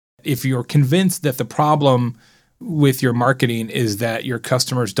If you're convinced that the problem with your marketing is that your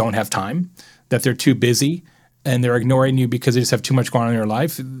customers don't have time, that they're too busy, and they're ignoring you because they just have too much going on in their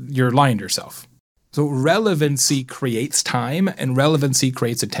life, you're lying to yourself. So relevancy creates time and relevancy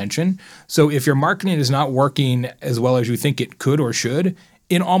creates attention. So if your marketing is not working as well as you think it could or should,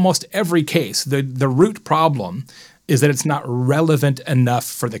 in almost every case, the root problem is that it's not relevant enough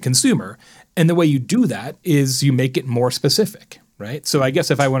for the consumer. And the way you do that is you make it more specific, right? So I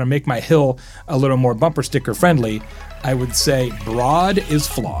guess if I want to make my hill a little more bumper sticker friendly, I would say broad is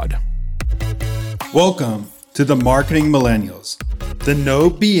flawed. Welcome to the Marketing Millennials, the No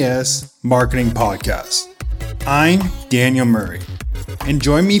BS Marketing Podcast. I'm Daniel Murray, and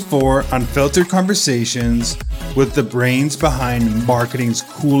join me for unfiltered conversations with the brains behind marketing's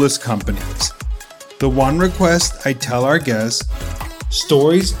coolest companies. The one request I tell our guests,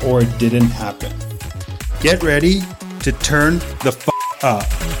 stories or it didn't happen. Get ready to turn the up.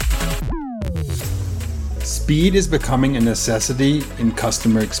 Speed is becoming a necessity in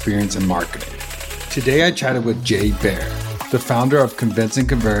customer experience and marketing. Today I chatted with Jay Baer, the founder of Convince and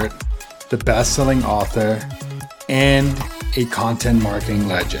Convert, the best-selling author, and a content marketing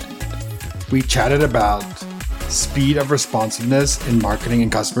legend. We chatted about speed of responsiveness in marketing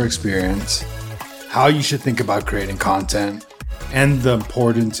and customer experience, how you should think about creating content, and the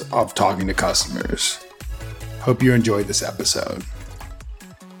importance of talking to customers. Hope you enjoyed this episode.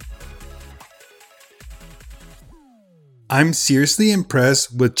 I'm seriously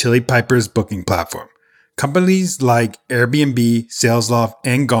impressed with Chili Piper's booking platform. Companies like Airbnb, SalesLoft,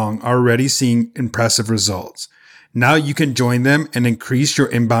 and Gong are already seeing impressive results. Now you can join them and increase your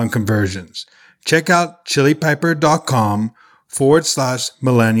inbound conversions. Check out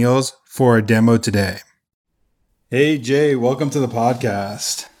chilipiper.com/millennials for a demo today. Hey, Jay, welcome to the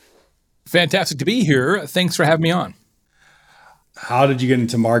podcast. Fantastic to be here. Thanks for having me on. How did you get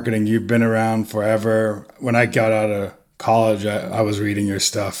into marketing? You've been around forever. When I got out of college, I was reading your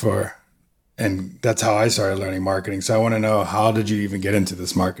stuff, and that's how I started learning marketing. So I want to know, how did you even get into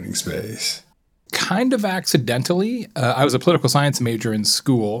this marketing space? Kind of accidentally. I was a political science major in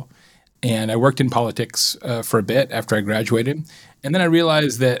school, and I worked in politics for a bit after I graduated. And then I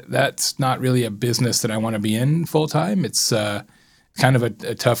realized that that's not really a business that I want to be in full time. It's kind of a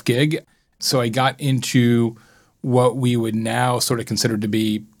tough gig. So I got into what we would now sort of consider to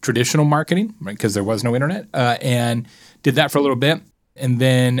be traditional marketing, right? Because there was no internet, and did that for a little bit. And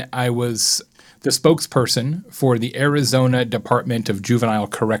then I was the spokesperson for the Arizona Department of Juvenile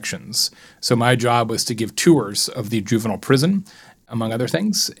Corrections. So my job was to give tours of the juvenile prison, among other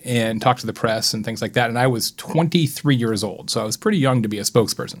things, and talk to the press and things like that. And I was 23 years old, so I was pretty young to be a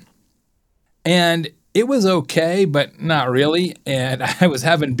spokesperson. And it was okay, but not really. And I was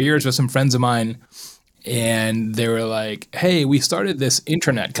having beers with some friends of mine, and they were like, hey, we started this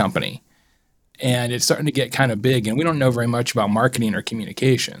internet company, and it's starting to get kind of big, and we don't know very much about marketing or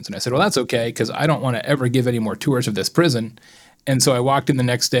communications. And I said, well, that's okay, because I don't want to ever give any more tours of this prison. And so I walked in the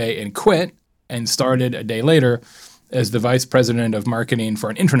next day and quit, and started a day later as the vice president of marketing for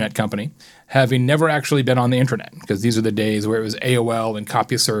an internet company, having never actually been on the internet, because these are the days where it was AOL and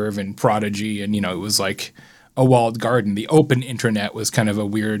CompuServe and Prodigy, and, it was like a walled garden. The open internet was kind of a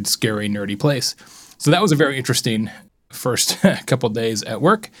weird, scary, nerdy place. So that was a very interesting first couple of days at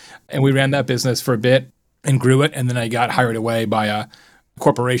work. And we ran that business for a bit and grew it. And then I got hired away by a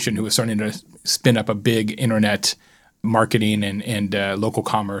corporation who was starting to spin up a big internet marketing and local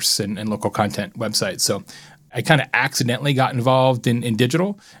commerce and local content website. So I kind of accidentally got involved in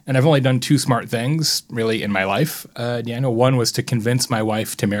digital. And I've only done two smart things really in my life, Daniel. One was to convince my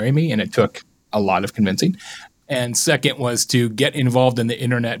wife to marry me, and it took a lot of convincing. And second was to get involved in the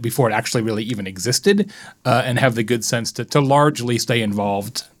internet before it actually really even existed, and have the good sense to largely stay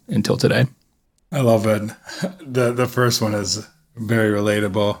involved until today. I love it. The first one is very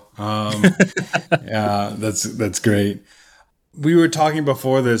relatable. Yeah, that's great. We were talking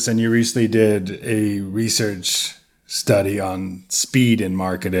before this, and you recently did a research study on speed in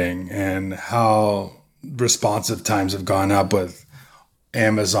marketing and how responsive times have gone up with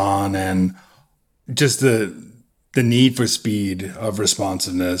Amazon and just the need for speed of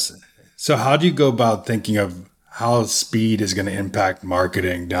responsiveness. So how do you go about thinking of how speed is going to impact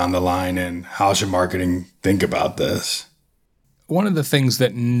marketing down the line, and how should marketing think about this? One of the things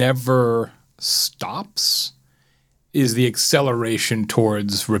that never stops is the acceleration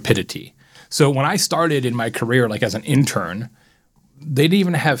towards rapidity. So when I started in my career, like as an intern, they didn't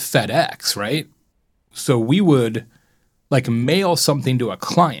even have FedEx, right? So we would like mail something to a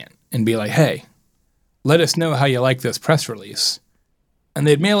client and be like, hey, let us know how you like this press release. and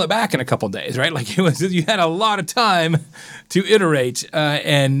they'd mail it back in a couple of days, right? Like you had a lot of time to iterate.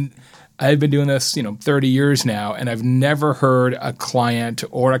 And I've been doing this, 30 years now, and I've never heard a client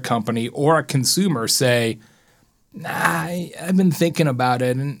or a company or a consumer say, nah, I've been thinking about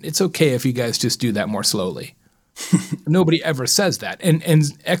it, and it's okay if you guys just do that more slowly. Nobody ever says that. And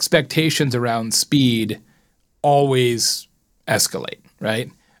expectations around speed always escalate,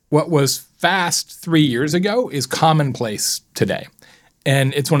 right? What was fast 3 years ago is commonplace today.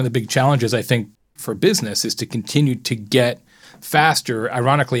 And it's one of the big challenges, I think, for business is to continue to get faster.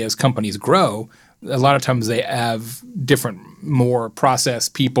 Ironically, as companies grow, a lot of times they have different, more process,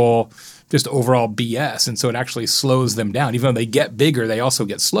 people, just overall BS. And so it actually slows them down. Even though they get bigger, they also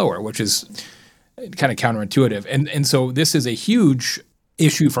get slower, which is kind of counterintuitive. And so this is a huge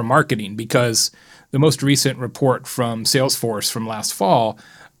issue for marketing because the most recent report from Salesforce from last fall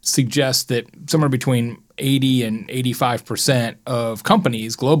suggests that somewhere between 80 and 85% of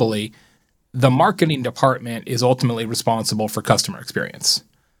companies globally, the marketing department is ultimately responsible for customer experience.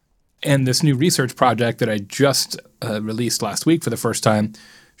 And this new research project that I just released last week for the first time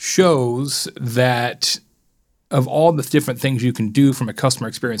shows that of all the different things you can do from a customer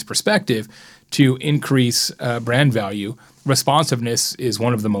experience perspective to increase brand value, responsiveness is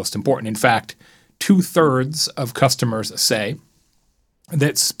one of the most important. In fact, 2/3 of customers say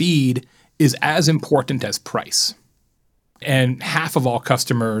that speed is as important as price. And half of all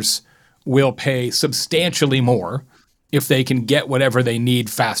customers will pay substantially more if they can get whatever they need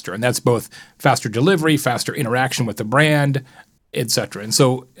faster. And that's both faster delivery, faster interaction with the brand, et cetera. And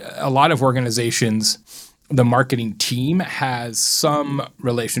so a lot of organizations, the marketing team has some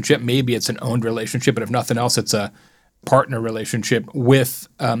relationship. Maybe it's an owned relationship, but if nothing else, it's a partner relationship with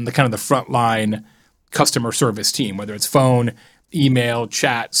the kind of the frontline customer service team, whether it's phone, email,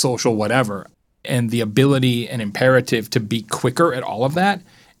 chat, social, whatever. And the ability and imperative to be quicker at all of that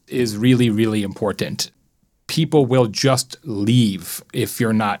is really, really important. People will just leave if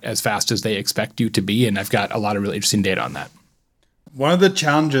you're not as fast as they expect you to be. And I've got a lot of really interesting data on that. One of the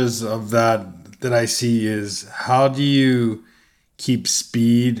challenges of that I see is how do you keep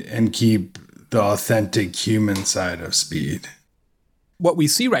speed and keep the authentic human side of speed? What we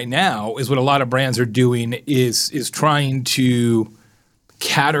see right now is what a lot of brands are doing is trying to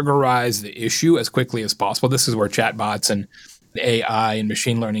categorize the issue as quickly as possible. This is where chatbots and AI and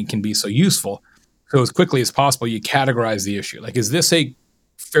machine learning can be so useful. So as quickly as possible, you categorize the issue. Like, is this a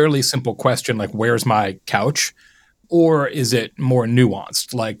fairly simple question, like, where's my couch? Or is it more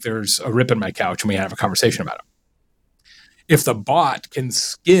nuanced, like there's a rip in my couch and we have a conversation about it? If the bot can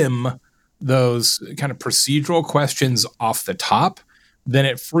skim those kind of procedural questions off the top, then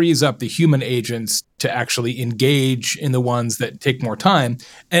it frees up the human agents to actually engage in the ones that take more time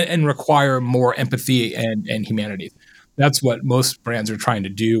and require more empathy and humanity. That's what most brands are trying to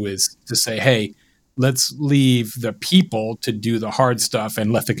do, is to say, hey, let's leave the people to do the hard stuff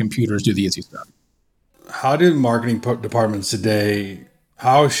and let the computers do the easy stuff. How do marketing departments today,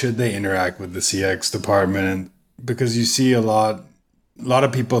 how should they interact with the CX department? And because you see a lot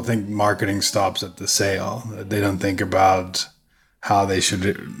of people think marketing stops at the sale. They don't think about how they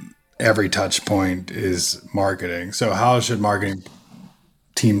should, every touch point is marketing. So how should marketing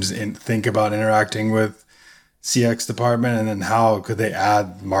teams think about interacting with CX department? And then how could they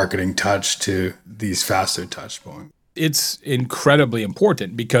add marketing touch to these faster touch points? It's incredibly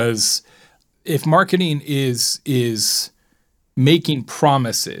important, because if marketing is making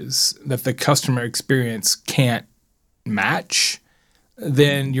promises that the customer experience can't match,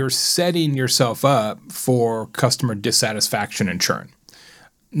 then you're setting yourself up for customer dissatisfaction and churn.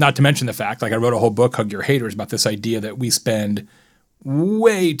 Not to mention the fact, like I wrote a whole book, Hug Your Haters, about this idea that we spend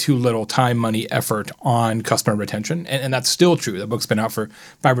way too little time, money, effort on customer retention. And that's still true. The book's been out for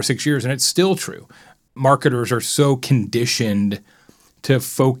 5 or 6 years, and it's still true. Marketers are so conditioned to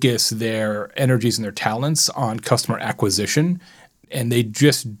focus their energies and their talents on customer acquisition, and they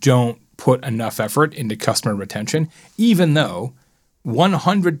just don't put enough effort into customer retention, even though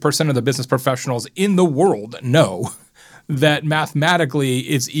 100% of the business professionals in the world know that mathematically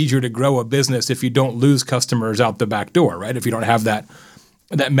it's easier to grow a business if you don't lose customers out the back door, right? If you don't have that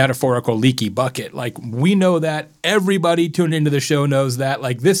metaphorical leaky bucket. Like, we know that. Everybody tuned into the show knows that.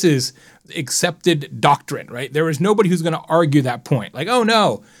 Like, this is accepted doctrine, right? There is nobody who's going to argue that point. Like, oh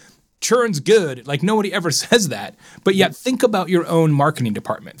no, churn's good. Like nobody ever says that. But yet think about your own marketing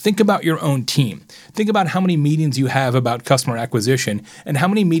department. Think about your own team. Think about how many meetings you have about customer acquisition and how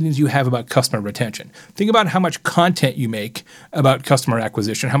many meetings you have about customer retention. Think about how much content you make about customer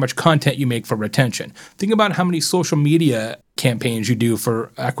acquisition, how much content you make for retention. Think about how many social media campaigns you do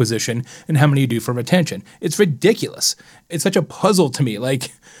for acquisition and how many you do for retention. It's ridiculous. It's such a puzzle to me.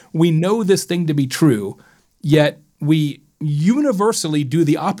 Like we know this thing to be true, yet we universally do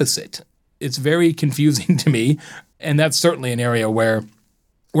the opposite. It's very confusing to me. And that's certainly an area where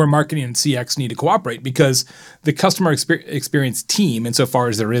marketing and CX need to cooperate, because the customer experience team, insofar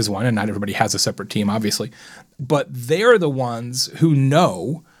as there is one, and not everybody has a separate team, obviously, but they're the ones who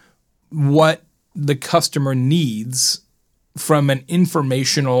know what the customer needs from an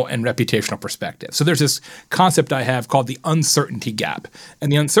informational and reputational perspective. So there's this concept I have called the uncertainty gap.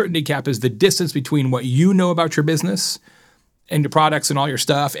 And the uncertainty gap is the distance between what you know about your business and your products and all your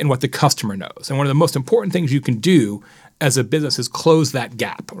stuff and what the customer knows. And one of the most important things you can do as a business is close that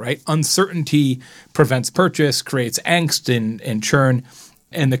gap, right? Uncertainty prevents purchase, creates angst and churn.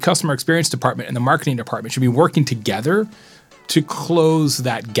 And the customer experience department and the marketing department should be working together to close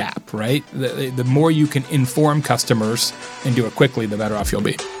that gap, right? The more you can inform customers and do it quickly, the better off you'll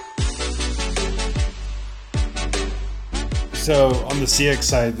be. So on the CX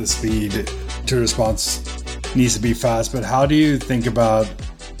side, the speed to response needs to be fast, but how do you think about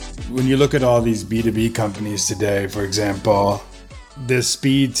when you look at all these B2B companies today, for example, the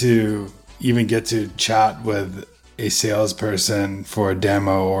speed to even get to chat with a salesperson for a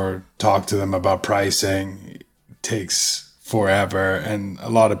demo or talk to them about pricing takes forever, and a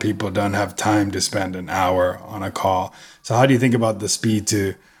lot of people don't have time to spend an hour on a call. So how do you think about the speed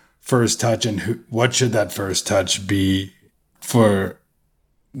to first touch, and what should that first touch be for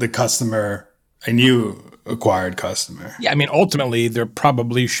the customer, a new acquired customer? Yeah, I mean, ultimately, there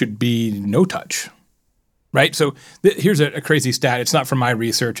probably should be no touch, right? So here's a crazy stat. It's not from my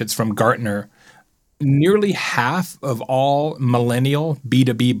research. It's from Gartner. Nearly half of all millennial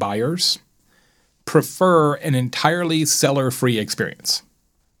B2B buyers prefer an entirely seller-free experience.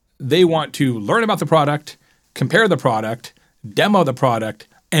 They want to learn about the product, compare the product, demo the product,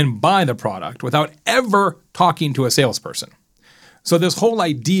 and buy the product without ever talking to a salesperson. So this whole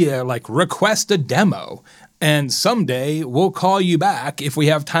idea, like request a demo and someday we'll call you back if we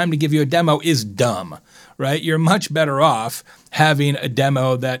have time to give you a demo, is dumb, right? You're much better off having a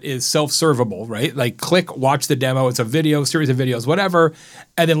demo that is self-servable, right? Like click, watch the demo. It's a video, series of videos, whatever.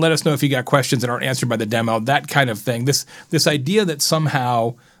 And then let us know if you got questions that aren't answered by the demo, that kind of thing. This idea that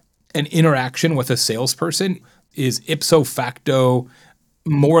somehow an interaction with a salesperson is ipso facto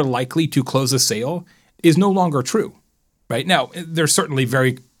more likely to close a sale is no longer true. Right now, there's certainly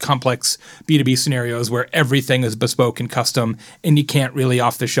very complex B2B scenarios where everything is bespoke and custom and you can't really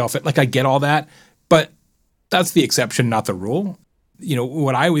off the shelf it. Like I get all that, but that's the exception, not the rule. You know,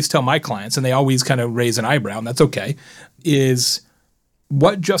 what I always tell my clients, and they always kind of raise an eyebrow, and that's okay, is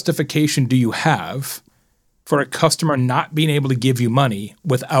what justification do you have for a customer not being able to give you money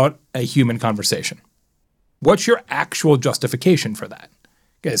without a human conversation? What's your actual justification for that?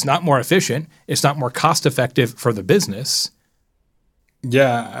 It's not more efficient. It's not more cost effective for the business.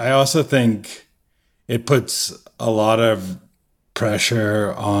 Yeah, I also think it puts a lot of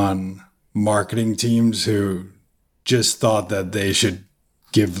pressure on marketing teams who just thought that they should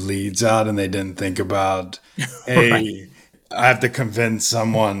give leads out and they didn't think about, hey, right. I have to convince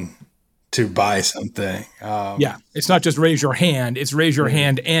someone to buy something. Yeah, it's not just raise your hand. It's raise your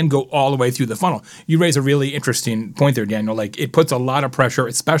hand and go all the way through the funnel. You raise a really interesting point there, Daniel. Like it puts a lot of pressure,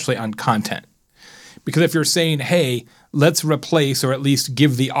 especially on content. Because if you're saying, hey, let's replace or at least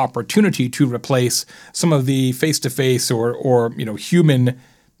give the opportunity to replace some of the face-to-face or human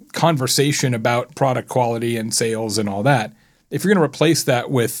conversation about product quality and sales and all that, if you're going to replace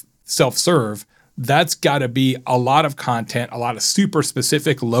that with self-serve, that's got to be a lot of content, a lot of super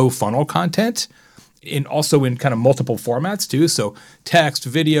specific low funnel content, and also in kind of multiple formats too. So text,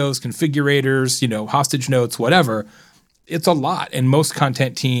 videos, configurators, hostage notes, whatever. It's a lot. And most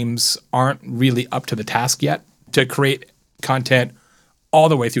content teams aren't really up to the task yet to create content all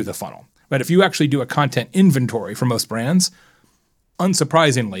the way through the funnel. But if you actually do a content inventory for most brands,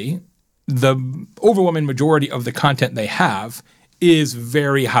 unsurprisingly, the overwhelming majority of the content they have is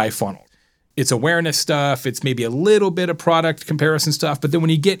very high funnel. It's awareness stuff. It's maybe a little bit of product comparison stuff. But then when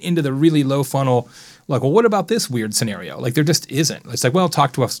you get into the really low funnel, like, well, what about this weird scenario? Like there just isn't. It's like, well,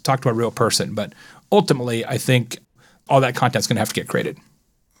 talk to a real person. But ultimately, I think all that content's going to have to get created.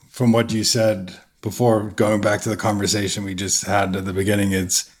 From what you said before, going back to the conversation we just had at the beginning,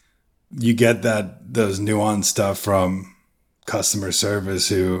 it's you get those nuanced stuff from customer service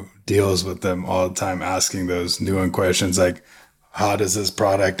who deals with them all the time, asking those nuanced questions like, how does this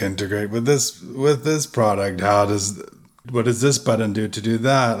product integrate with this product? What does this button do to do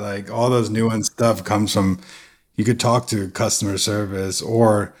that? Like all those nuanced stuff comes from, you could talk to customer service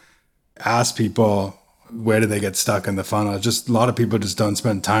or ask people, where do they get stuck in the funnel? Just a lot of people just don't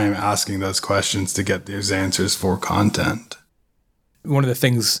spend time asking those questions to get those answers for content. One of the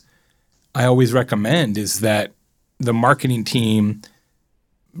things I always recommend is that the marketing team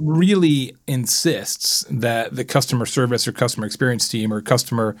really insists that the customer service or customer experience team or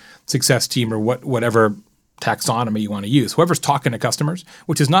customer success team or whatever taxonomy you want to use, whoever's talking to customers,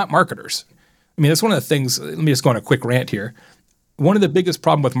 which is not marketers. I mean, that's one of the things, let me just go on a quick rant here. One of the biggest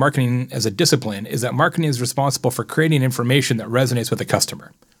problems with marketing as a discipline is that marketing is responsible for creating information that resonates with the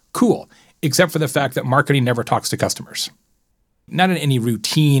customer. Cool, except for the fact that marketing never talks to customers. Not in any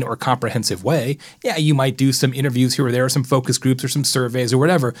routine or comprehensive way. Yeah, you might do some interviews here or there, or some focus groups or some surveys or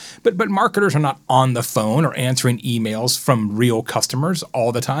whatever, but marketers are not on the phone or answering emails from real customers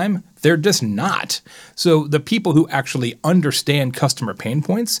all the time. They're just not. So the people who actually understand customer pain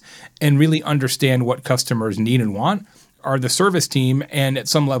points and really understand what customers need and want are the service team and at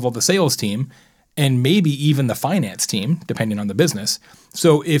some level the sales team and maybe even the finance team, depending on the business.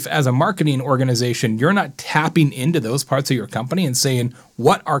 So if as a marketing organization, you're not tapping into those parts of your company and saying,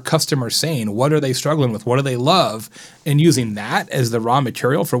 what are customers saying? What are they struggling with? What do they love? And using that as the raw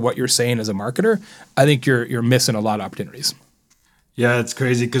material for what you're saying as a marketer, I think you're missing a lot of opportunities. Yeah, it's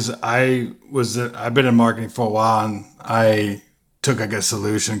crazy because I've been in marketing for a while and I took like a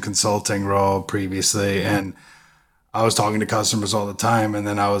solution consulting role previously, and I was talking to customers all the time, and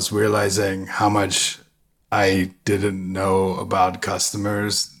then I was realizing how much I didn't know about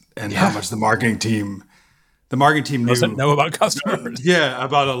customers and how much the marketing team Doesn't know about customers. Yeah,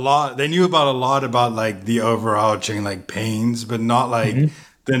 about a lot. They knew about a lot about like the overarching like pains, but not like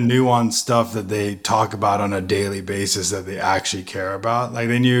the nuanced stuff that they talk about on a daily basis that they actually care about. Like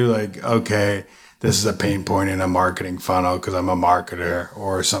they knew like, okay, this is a pain point in a marketing funnel because I'm a marketer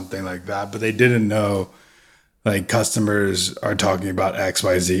or something like that. But they didn't know like customers are talking about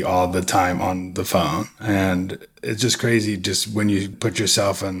XYZ all the time on the phone. And it's just crazy. Just when you put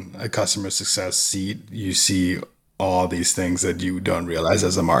yourself in a customer success seat, you see all these things that you don't realize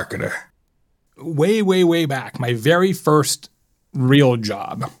as a marketer. Way, way, way back, my very first real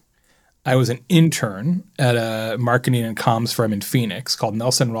job, I was an intern at a marketing and comms firm in Phoenix called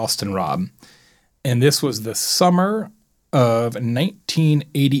Nelson Ralston Robb. And this was the summer of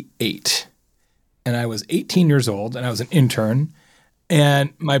 1988. And I was 18 years old, and I was an intern.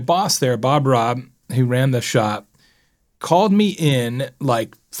 And my boss there, Bob Robb, who ran the shop, called me in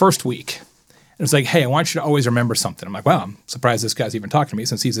like first week. And it was like, hey, I want you to always remember something. I'm like, wow, I'm surprised this guy's even talking to me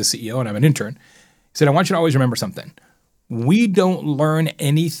since he's the CEO and I'm an intern. He said, I want you to always remember something. We don't learn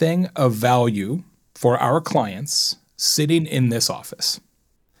anything of value for our clients sitting in this office.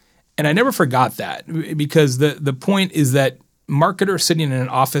 And I never forgot that, because the point is that marketers sitting in an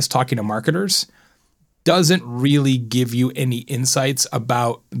office talking to marketers doesn't really give you any insights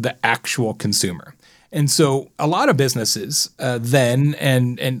about the actual consumer. And so a lot of businesses then,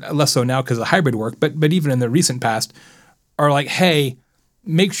 and less so now because of hybrid work, but even in the recent past, are like, hey,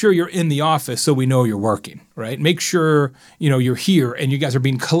 make sure you're in the office so we know you're working, right? Make sure you're here and you guys are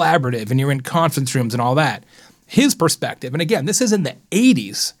being collaborative and you're in conference rooms and all that. His perspective, and again, this is in the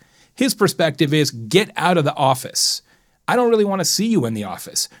 80s, his perspective is get out of the office. I don't really want to see you in the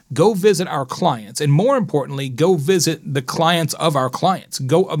office. Go visit our clients. And more importantly, go visit the clients of our clients.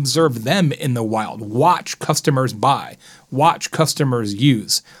 Go observe them in the wild. Watch customers buy. Watch customers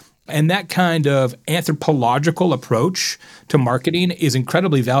use. And that kind of anthropological approach to marketing is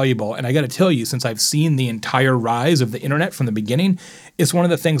incredibly valuable. And I got to tell you, since I've seen the entire rise of the internet from the beginning, it's one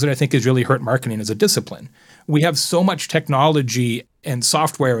of the things that I think has really hurt marketing as a discipline. We have so much technology and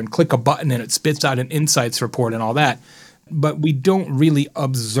software and click a button and it spits out an insights report and all that. But we don't really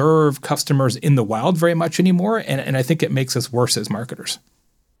observe customers in the wild very much anymore. And I think it makes us worse as marketers.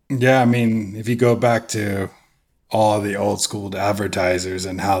 Yeah, I mean, if you go back to all the old school advertisers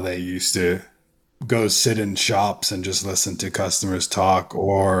and how they used to go sit in shops and just listen to customers talk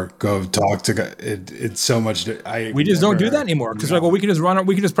or go talk to it's so much. We just don't do that anymore because like, well, we can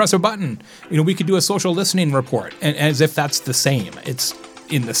just press a button. We could do a social listening report, and as if that's the same. It's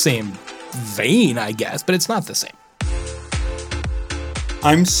in the same vein, I guess, but it's not the same.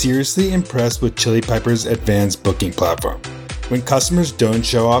 I'm seriously impressed with Chili Piper's advanced booking platform. When customers don't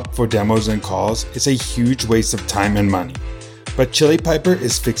show up for demos and calls, it's a huge waste of time and money. But Chili Piper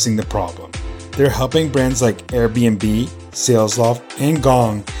is fixing the problem. They're helping brands like Airbnb, SalesLoft, and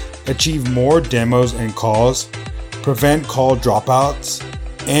Gong achieve more demos and calls prevent call dropouts,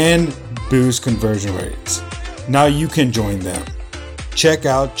 and boost conversion rates. Now you can join them. Check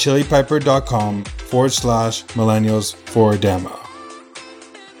out chilipiper.com/millennials for a demo.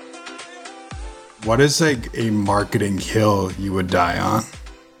 What is like a marketing hill you would die on?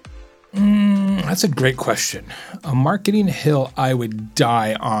 That's a great question. A marketing hill I would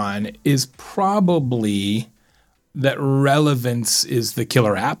die on is probably that relevance is the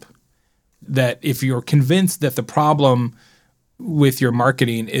killer app. That if you're convinced that the problem with your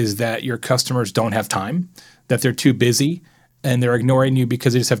marketing is that your customers don't have time, that they're too busy, and they're ignoring you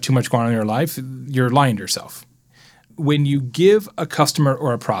because they just have too much going on in their life, you're lying to yourself. When you give a customer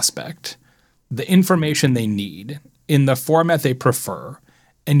or a prospect the information they need in the format they prefer,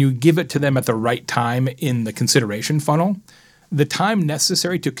 and you give it to them at the right time in the consideration funnel, the time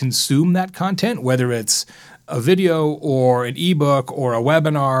necessary to consume that content, whether it's a video or an ebook or a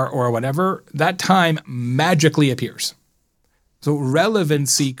webinar or whatever, that time magically appears. So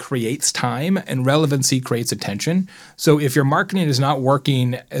relevancy creates time and relevancy creates attention. So if your marketing is not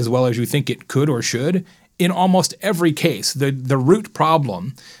working as well as you think it could or should, in almost every case, the root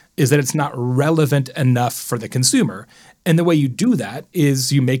problem is that it's not relevant enough for the consumer. And the way you do that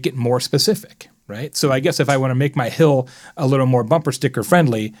is you make it more specific, right? So I guess if I want to make my hill a little more bumper sticker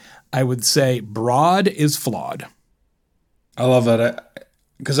friendly, I would say broad is flawed. I love that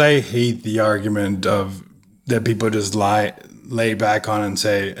because I hate the argument of that people just lay back on and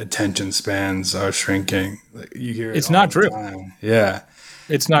say attention spans are shrinking. You hear it's not true. Yeah.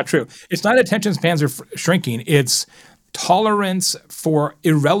 It's not true. It's not attention spans are shrinking. It's tolerance for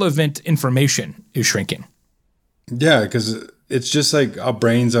irrelevant information is shrinking. Yeah, because it's just like our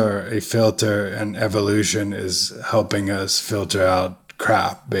brains are a filter and evolution is helping us filter out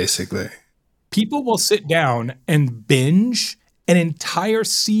crap, basically. People will sit down and binge an entire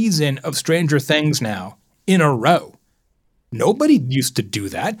season of Stranger Things now in a row. Nobody used to do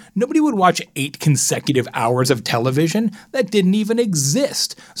that. Nobody would watch 8 consecutive hours of television. That didn't even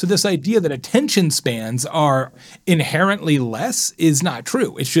exist. So this idea that attention spans are inherently less is not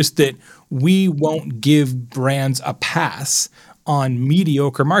true. It's just that we won't give brands a pass on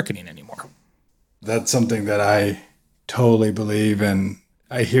mediocre marketing anymore. That's something that I totally believe in.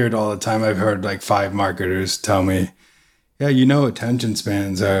 I hear it all the time. I've heard like 5 marketers tell me, yeah, attention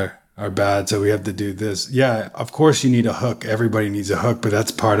spans are bad, so we have to do this. Yeah, of course you need a hook. Everybody needs a hook, but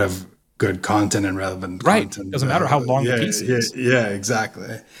that's part of good content and relevant content. Doesn't matter how long the piece is. Yeah,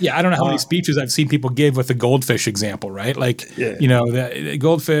 exactly. Yeah, I don't know how many speeches I've seen people give with the goldfish example, right? Like, the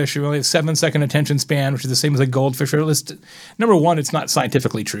goldfish, really a 7-second attention span, which is the same as a goldfish. Number one, it's not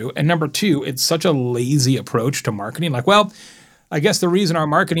scientifically true. And number two, it's such a lazy approach to marketing. Like, well, I guess the reason our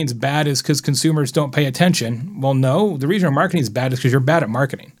marketing is bad is because consumers don't pay attention. Well, no, the reason our marketing is bad is because you're bad at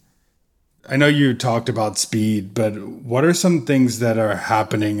marketing. I know you talked about speed, but what are some things that are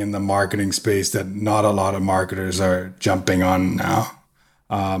happening in the marketing space that not a lot of marketers are jumping on now?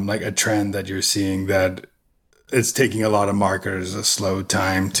 Like a trend that you're seeing that it's taking a lot of marketers a slow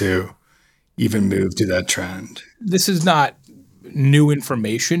time to even move to that trend. This is not new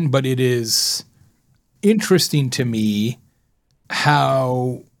information, but it is interesting to me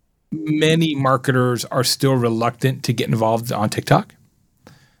how many marketers are still reluctant to get involved on TikTok.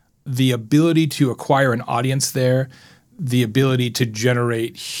 The ability to acquire an audience there, the ability to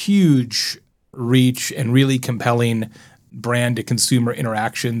generate huge reach and really compelling brand to consumer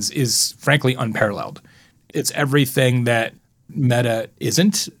interactions is frankly unparalleled. It's everything that Meta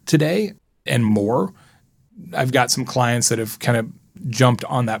isn't today and more. I've got some clients that have kind of jumped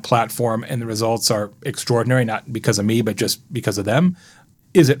on that platform and the results are extraordinary, not because of me, but just because of them.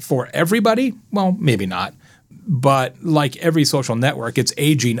 Is it for everybody? Well, maybe not. But like every social network, it's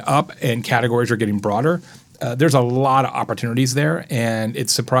aging up and categories are getting broader. There's a lot of opportunities there, and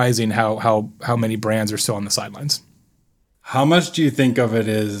it's surprising how many brands are still on the sidelines. How much do you think of it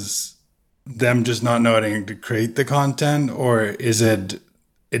as them just not knowing to create the content, or is it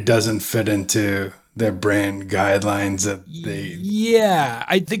doesn't fit into their brand guidelines that they... Yeah,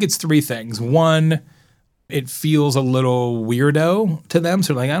 I think it's 3 things. One, it feels a little weirdo to them.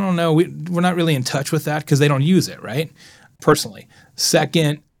 So like, I don't know, we're not really in touch with that because they don't use it, right? Personally.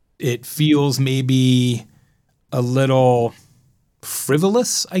 Second, it feels maybe a little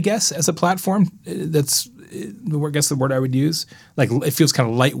frivolous, I guess, as a platform. That's, I guess, the word I would use. Like it feels kind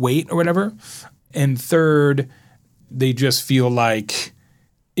of lightweight or whatever. And third, they just feel like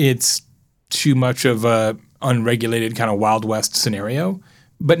it's too much of a unregulated kind of Wild West scenario.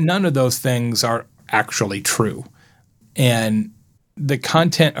 But none of those things are actually true. And the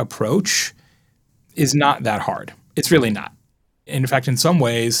content approach is not that hard. It's really not. In fact, in some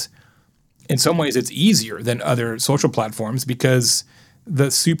ways, in some ways it's easier than other social platforms because the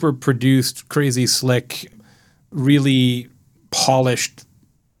super produced, crazy, slick, really polished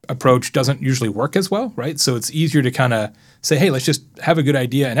approach doesn't usually work as well, right? So it's easier to kind of say, hey, let's just have a good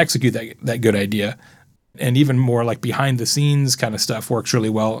idea and execute that good idea. And even more like behind the scenes kind of stuff works really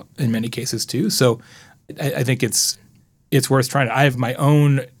well in many cases too. So I think it's worth trying. I have my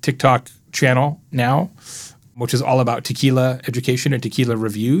own TikTok channel now, which is all about tequila education and tequila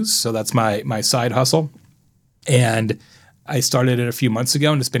reviews. So that's my side hustle. And I started it a few months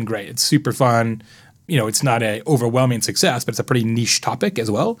ago and it's been great. It's super fun. It's not an overwhelming success, but it's a pretty niche topic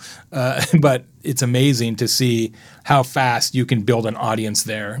as well. But it's amazing to see how fast you can build an audience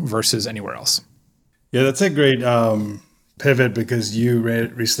there versus anywhere else. Yeah, that's a great pivot because you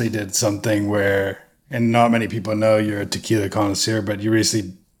recently did something where, and not many people know you're a tequila connoisseur, but you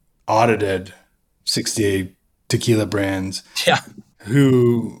recently audited 68 tequila brands. Yeah.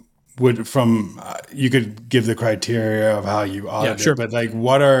 Who would you could give the criteria of how you audited, sure. But like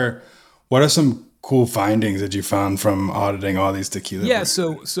what are some cool findings that you found from auditing all these tequila brands?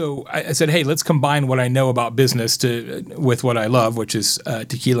 So I said, hey, let's combine what I know about business with what I love, which is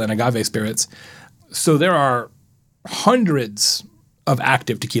tequila and agave spirits. So there are hundreds of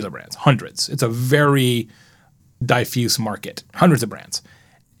active tequila brands, hundreds. It's a very diffuse market, hundreds of brands.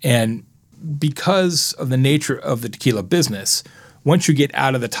 And because of the nature of the tequila business, once you get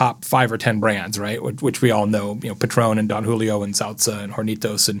out of the top 5 or 10 brands, right, which we all know, Patron and Don Julio and Salsa and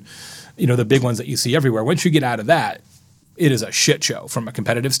Hornitos and, the big ones that you see everywhere. Once you get out of that, it is a shit show from a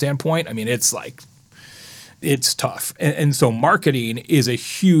competitive standpoint. I mean, it's tough. And so marketing is a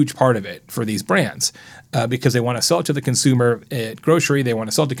huge part of it for these brands because they want to sell it to the consumer at grocery. They want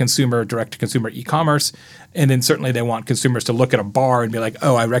to sell it to consumer, direct-to-consumer e-commerce. And then certainly they want consumers to look at a bar and be like,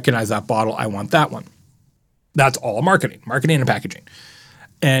 oh, I recognize that bottle. I want that one. That's all marketing and packaging.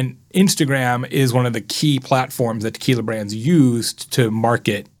 And Instagram is one of the key platforms that tequila brands used to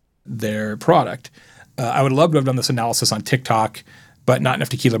market their product. I would love to have done this analysis on TikTok, but not enough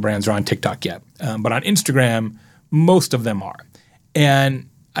tequila brands are on TikTok yet. But on Instagram, most of them are. And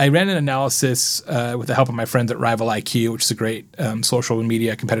I ran an analysis with the help of my friends at Rival IQ, which is a great social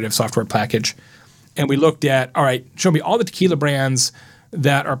media competitive software package. And we looked at, all right, show me all the tequila brands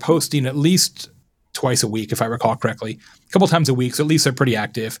that are posting at least twice a week, if I recall correctly, a couple times a week. So at least they're pretty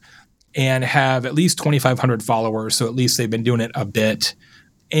active and have at least 2,500 followers. So at least they've been doing it a bit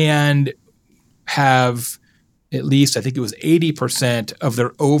and have at least, I think it was 80% of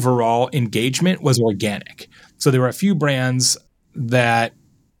their overall engagement was organic. So there were a few brands that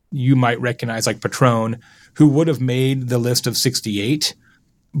you might recognize like Patron who would have made the list of 68,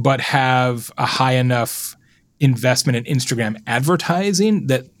 but have a high enough investment in Instagram advertising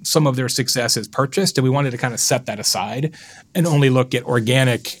that some of their success is purchased. And we wanted to kind of set that aside and only look at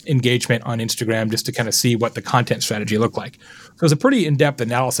organic engagement on Instagram just to kind of see what the content strategy looked like. So it was a pretty in-depth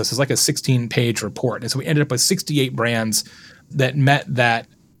analysis. It's like a 16-page report. And so we ended up with 68 brands that met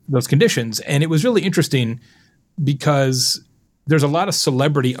those conditions. And it was really interesting because there's a lot of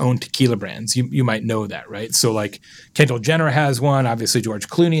celebrity-owned tequila brands. You might know that, right? So like Kendall Jenner has one. Obviously, George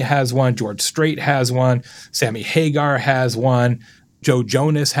Clooney has one. George Strait has one. Sammy Hagar has one. Joe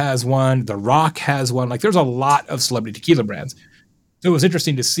Jonas has one. The Rock has one. Like there's a lot of celebrity tequila brands. So it was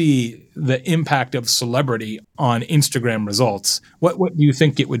interesting to see the impact of celebrity on Instagram results. What do you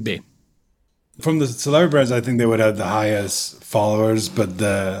think it would be? From the celebrity brands, I think they would have the highest followers, but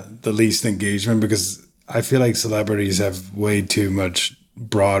the least engagement because I feel like celebrities have way too much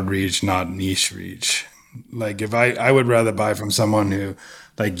broad reach, not niche reach. Like if I would rather buy from someone who,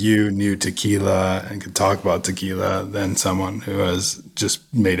 like you, knew tequila and could talk about tequila than someone who has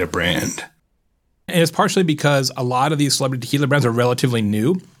just made a brand. And it's partially because a lot of these celebrity tequila brands are relatively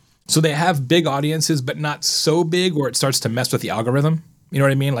new. So they have big audiences, but not so big where it starts to mess with the algorithm. You know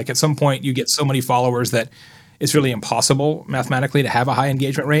what I mean? Like at some point you get so many followers that it's really impossible mathematically to have a high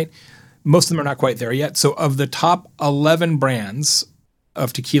engagement rate. Most of them are not quite there yet. So of the top 11 brands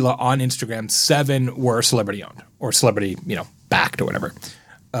of tequila on Instagram, 7 were celebrity owned or celebrity, backed or whatever.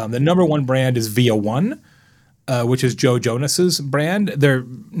 The number 1 brand is Via One, which is Joe Jonas's brand. They're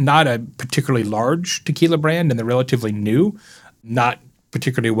not a particularly large tequila brand and they're relatively new, not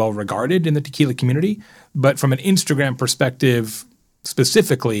particularly well regarded in the tequila community. But from an Instagram perspective,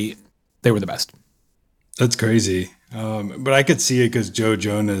 specifically, they were the best. That's crazy. But I could see it because Joe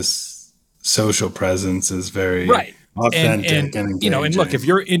Jonas' social presence is very authentic and engaging. And look, if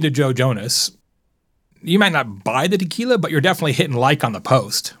you're into Joe Jonas, you might not buy the tequila, but you're definitely hitting like on the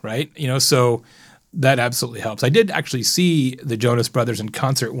post, right? So that absolutely helps. I did actually see the Jonas Brothers in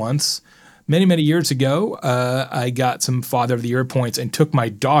concert once, many, many years ago. I got some Father of the Year points and took my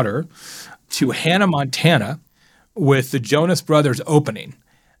daughter to Hannah, Montana with the Jonas Brothers opening.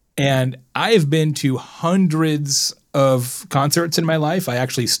 And I've been to hundreds of concerts in my life. I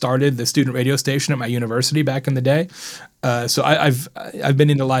actually started the student radio station at my university back in the day. So I've been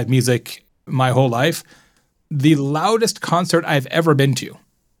into live music my whole life. The loudest concert I've ever been to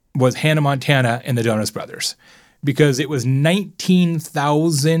was Hannah, Montana and the Jonas Brothers, because it was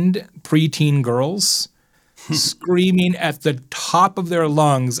 19,000 preteen girls screaming at the top of their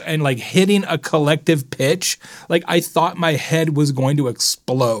lungs and like hitting a collective pitch. Like I thought my head was going to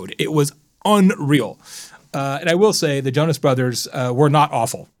explode. It was unreal. And I will say the Jonas Brothers were not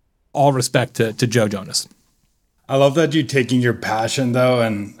awful. All respect to Joe Jonas. I love that you're taking your passion though.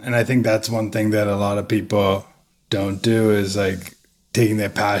 And I think that's one thing that a lot of people don't do is like taking their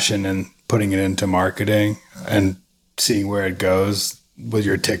passion and putting it into marketing and seeing where it goes with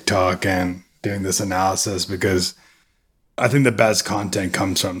your TikTok and doing this analysis, because I think the best content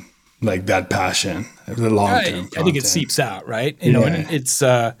comes from like that passion, the long term. I think it seeps out, right? You know, and it's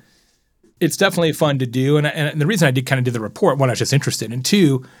definitely fun to do. And the reason I did kind of do the report, one, I was just interested, and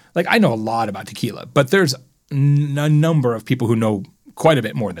two, like I know a lot about tequila, but there's a number of people who know quite a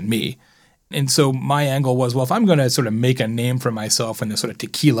bit more than me. And so my angle was, well, if I'm going to sort of make a name for myself in this sort of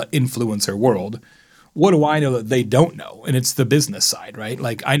tequila influencer world, what do I know that they don't know? And it's the business side, right?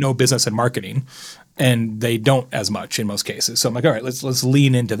 Like I know business and marketing, and they don't as much in most cases. So I'm like, all right, let's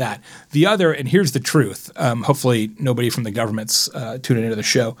lean into that. The other, and here's the truth. Hopefully nobody from the government's tuning into the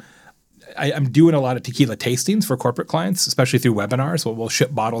show. I'm doing a lot of tequila tastings for corporate clients, especially through webinars. We'll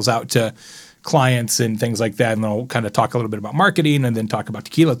ship bottles out to clients and things like that, and they'll kind of talk a little bit about marketing and then talk about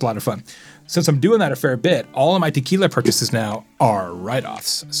tequila. It's a lot of fun. Since I'm doing that a fair bit, all of my tequila purchases now are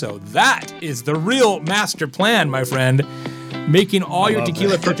write-offs. So that is the real master plan, my friend. Making all your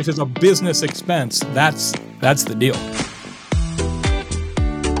tequila purchases a business expense. That's the deal.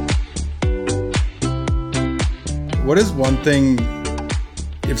 What is one thing,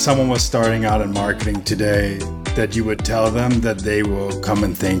 if someone was starting out in marketing today, that you would tell them that they will come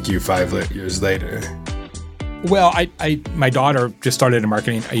and thank you 5 years later? Well, my daughter just started in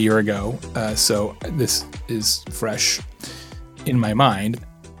marketing a year ago, so this is fresh in my mind.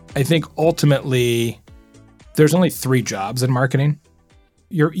 I think ultimately there's only 3 jobs in marketing.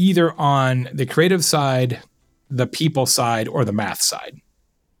 You're either on the creative side, the people side, or the math side.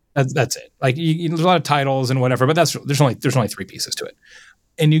 That's it. Like there's a lot of titles and whatever, but there's only 3 pieces to it.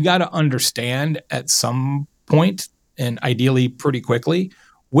 And you got to understand at some point, and ideally pretty quickly,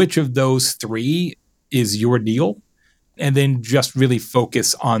 which of those 3 is your deal, and then just really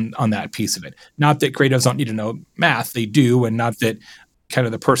focus on that piece of it. Not that creatives don't need to know math, they do, and not that kind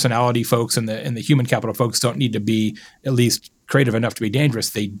of the personality folks and the human capital folks don't need to be at least creative enough to be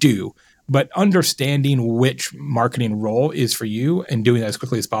dangerous, they do. But understanding which marketing role is for you and doing that as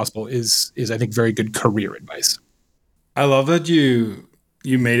quickly as possible is I think very good career advice. I love that you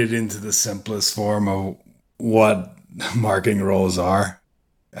made it into the simplest form of what marketing roles are.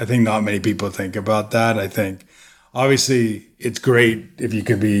 I think not many people think about that. I think obviously it's great if you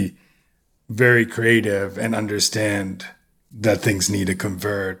can be very creative and understand that things need to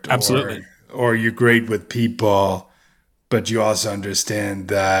convert. Absolutely. Or you're great with people, but you also understand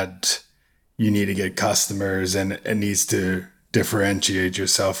that you need to get customers and it needs to differentiate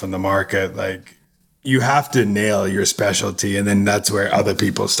yourself in the market. Like you have to nail your specialty, and then that's where other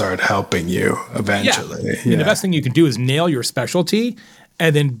people start helping you eventually. Yeah. And the best thing you can do is nail your specialty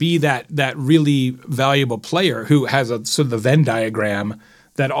and then be that really valuable player who has a sort of the Venn diagram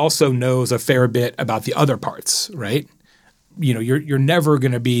that also knows a fair bit about the other parts, right? You know, you're never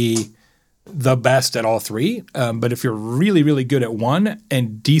going to be the best at all 3, but if you're really, really good at one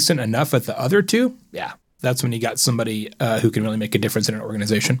and decent enough at the other 2, yeah, that's when you got somebody who can really make a difference in an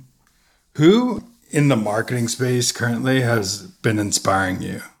organization. Who in the marketing space currently has been inspiring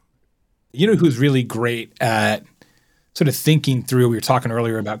you? You know who's really great at sort of thinking through, we were talking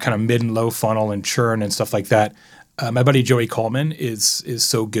earlier about kind of mid and low funnel and churn and stuff like that. My buddy Joey Coleman is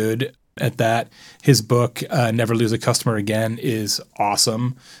so good at that. His book, Never Lose a Customer Again, is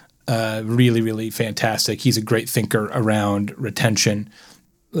awesome. Really, really fantastic. He's a great thinker around retention.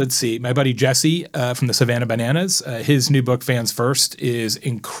 Let's see. My buddy Jesse from the Savannah Bananas, his new book, Fans First, is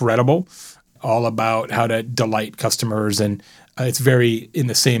incredible. All about how to delight customers. And it's very in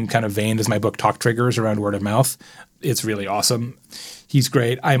the same kind of vein as my book, Talk Triggers, around word of mouth. It's really awesome. He's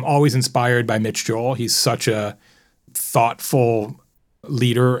great. I'm always inspired by Mitch Joel. He's such a thoughtful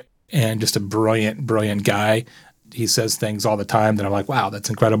leader and just a brilliant, brilliant guy. He says things all the time that I'm like, wow,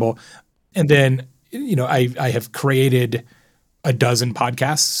 that's incredible. And then, you know, I have created a dozen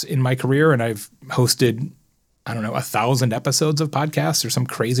podcasts in my career, and I've hosted I don't know, 1,000 episodes of podcasts or some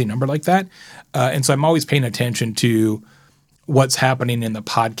crazy number like that. And so I'm always paying attention to what's happening in the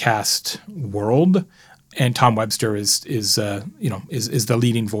podcast world. And Tom Webster is the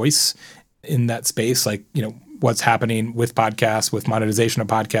leading voice in that space. Like, what's happening with podcasts, with monetization of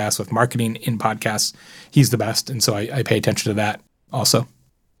podcasts, with marketing in podcasts. He's the best. And so I pay attention to that also.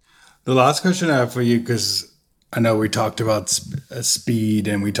 The last question I have for you, because I know we talked about speed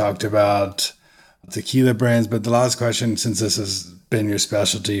and we talked about tequila brands, but the last question, since this has been your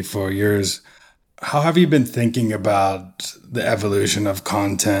specialty for years, how have you been thinking about the evolution of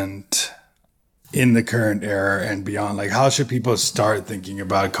content in the current era and beyond? Like, how should people start thinking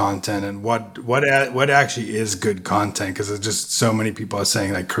about content, and what actually is good content? Because there's just so many people are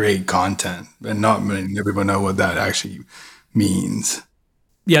saying like create content, and not many people know what that actually means.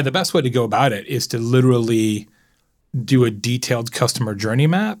 Yeah, the best way to go about it is to literally do a detailed customer journey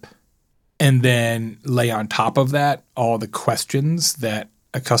map and then lay on top of that all the questions that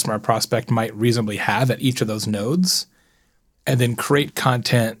a customer or prospect might reasonably have at each of those nodes, and then create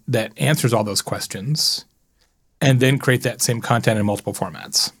content that answers all those questions, and then create that same content in multiple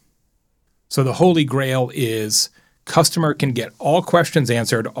formats. So the holy grail is customer can get all questions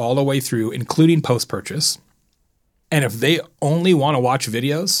answered all the way through, including post-purchase. And if they only want to watch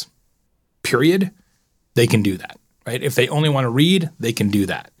videos, period, they can do that, right? If they only want to read, they can do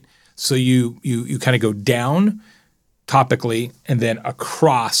that. So you kind of go down topically and then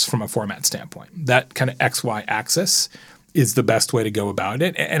across from a format standpoint. That kind of XY axis is the best way to go about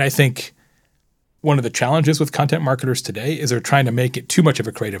it. And I think one of the challenges with content marketers today is they're trying to make it too much of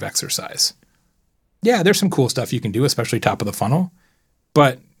a creative exercise. Yeah, there's some cool stuff you can do, especially top of the funnel.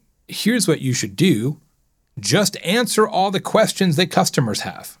 But here's what you should do. Just answer all the questions that customers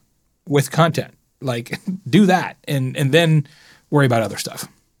have with content. Like, do that and then worry about other stuff.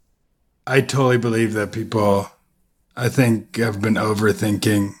 I totally believe that people, I think, have been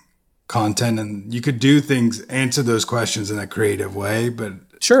overthinking content, and you could do things, answer those questions in a creative way, but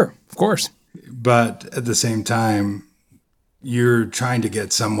sure, of course. But at the same time, you're trying to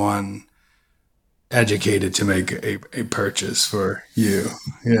get someone educated to make a purchase for you.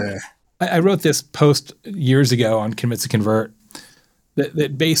 Yeah. I wrote this post years ago on Convince to Convert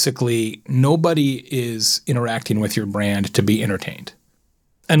that basically nobody is interacting with your brand to be entertained,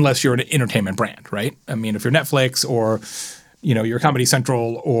 unless you're an entertainment brand, right? I mean, if you're Netflix or, you're Comedy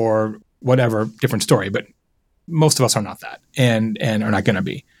Central or whatever, different story. But most of us are not that and are not going to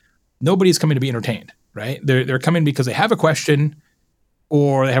be. Nobody's coming to be entertained, right? They're coming because they have a question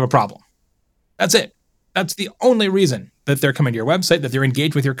or they have a problem. That's it. That's the only reason that they're coming to your website, that they're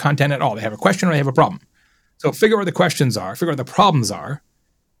engaged with your content at all. They have a question or they have a problem. So figure out what the questions are, figure out what the problems are,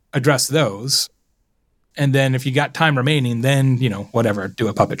 address those. And then if you got time remaining, then, whatever, do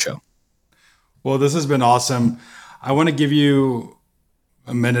a puppet show. Well, this has been awesome. I want to give you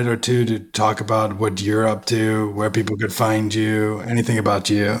a minute or two to talk about what you're up to, where people could find you, anything about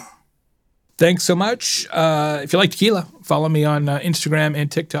you. Thanks so much. If you like tequila, follow me on Instagram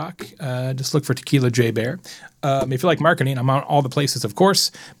and TikTok. Just look for Tequila Jay Baer. If you like marketing, I'm on all the places, of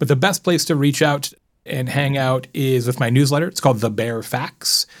course. But the best place to reach out and hang out is with my newsletter. It's called The Baer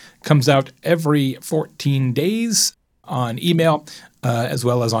Facts. Comes out every 14 days on email, as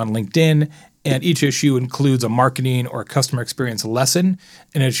well as on LinkedIn. And each issue includes a marketing or customer experience lesson.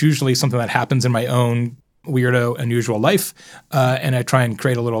 And it's usually something that happens in my own weirdo, unusual life. And I try and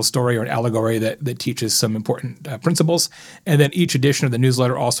create a little story or an allegory that teaches some important principles. And then each edition of the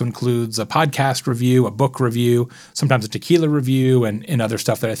newsletter also includes a podcast review, a book review, sometimes a tequila review, and other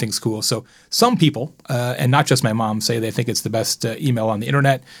stuff that I think is cool. So some people, and not just my mom, say they think it's the best email on the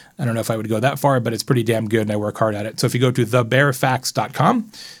internet. I don't know if I would go that far, but it's pretty damn good and I work hard at it. So if you go to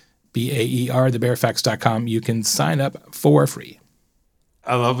thebaerfacts.com, BAER, thebaerfacts.com, you can sign up for free.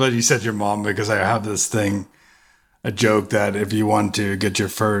 I love that you said your mom, because I have this thing, a joke that if you want to get your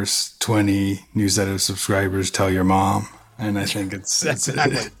first 20 newsletter subscribers, tell your mom. And I think it's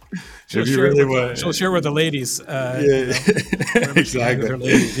exactly. She'll share with the ladies. Exactly.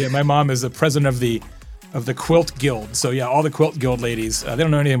 Ladies. Yeah, my mom is the president of the Quilt Guild. So yeah, all the Quilt Guild ladies, they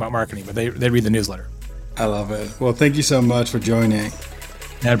don't know anything about marketing, but they read the newsletter. I love it. Well, thank you so much for joining.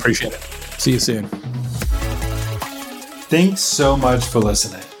 I appreciate it. See you soon. Thanks so much for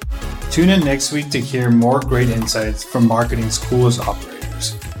listening. Tune in next week to hear more great insights from marketing's coolest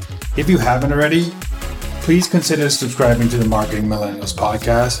operators. If you haven't already, please consider subscribing to the Marketing Millennials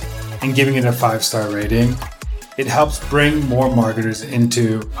podcast and giving it a 5-star rating. It helps bring more marketers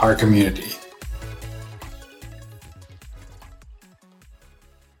into our community.